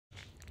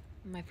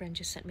My friend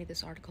just sent me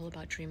this article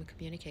about dream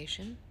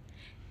communication.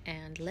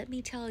 And let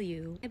me tell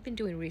you, I've been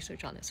doing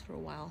research on this for a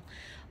while.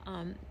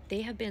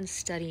 They have been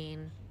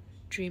studying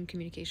dream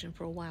communication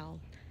for a while.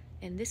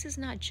 And this is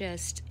not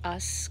just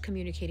us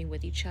communicating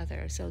with each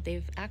other. So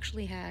they've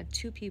actually had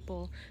two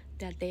people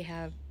that they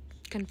have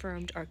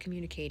confirmed are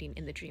communicating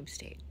in the dream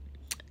state.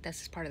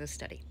 That's part of the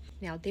study.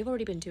 Now, they've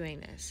already been doing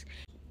this.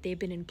 They've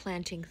been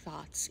implanting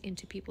thoughts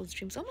into people's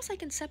dreams, almost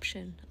like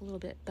Inception a little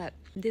bit. But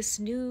this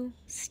new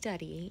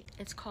study,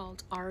 it's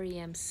called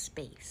REM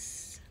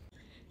Space.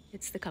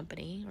 It's the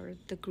company or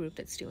the group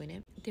that's doing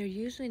it. They're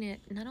using it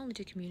not only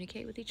to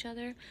communicate with each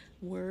other,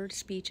 word,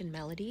 speech, and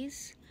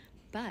melodies,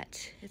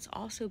 but it's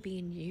also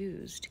being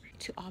used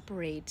to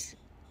operate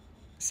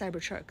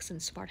Cybertrucks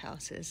and smart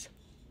houses.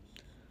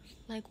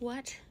 Like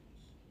what?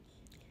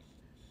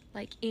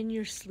 Like in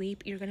your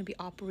sleep, you're going to be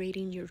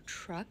operating your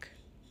truck?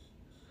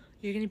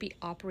 You're going to be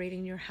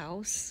operating your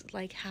house?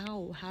 Like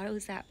how? How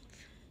does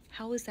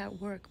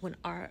that work when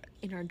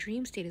in our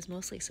dream state is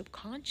mostly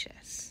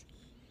subconscious?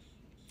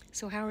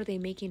 So how are they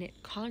making it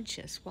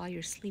conscious while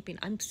you're sleeping?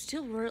 I'm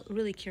still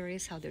really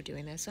curious how they're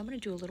doing this. So I'm going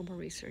to do a little more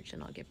research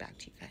and I'll get back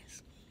to you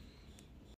guys.